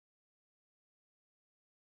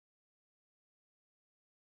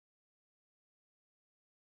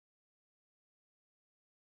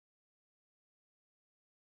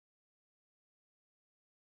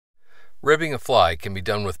Ribbing a fly can be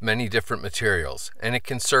done with many different materials, and it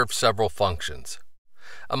can serve several functions.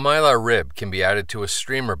 A mylar rib can be added to a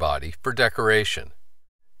streamer body for decoration.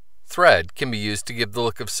 Thread can be used to give the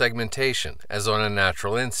look of segmentation, as on a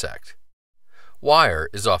natural insect. Wire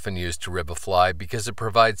is often used to rib a fly because it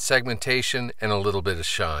provides segmentation and a little bit of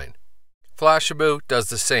shine. Flashabou does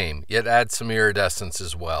the same, yet adds some iridescence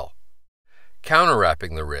as well.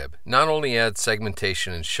 Counterwrapping the rib not only adds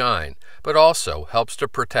segmentation and shine, but also helps to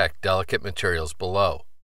protect delicate materials below.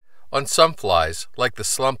 On some flies, like the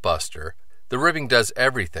slump buster, the ribbing does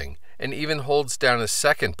everything and even holds down a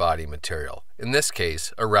second body material, in this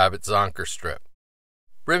case a rabbit zonker strip.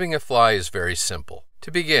 Ribbing a fly is very simple.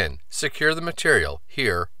 To begin, secure the material,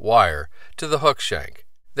 here wire, to the hook shank.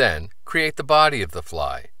 Then, create the body of the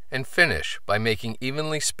fly, and finish by making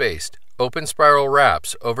evenly spaced open spiral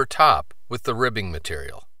wraps over top with the ribbing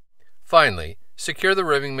material. Finally, secure the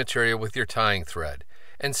ribbing material with your tying thread,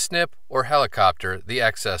 and snip or helicopter the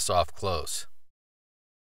excess off close.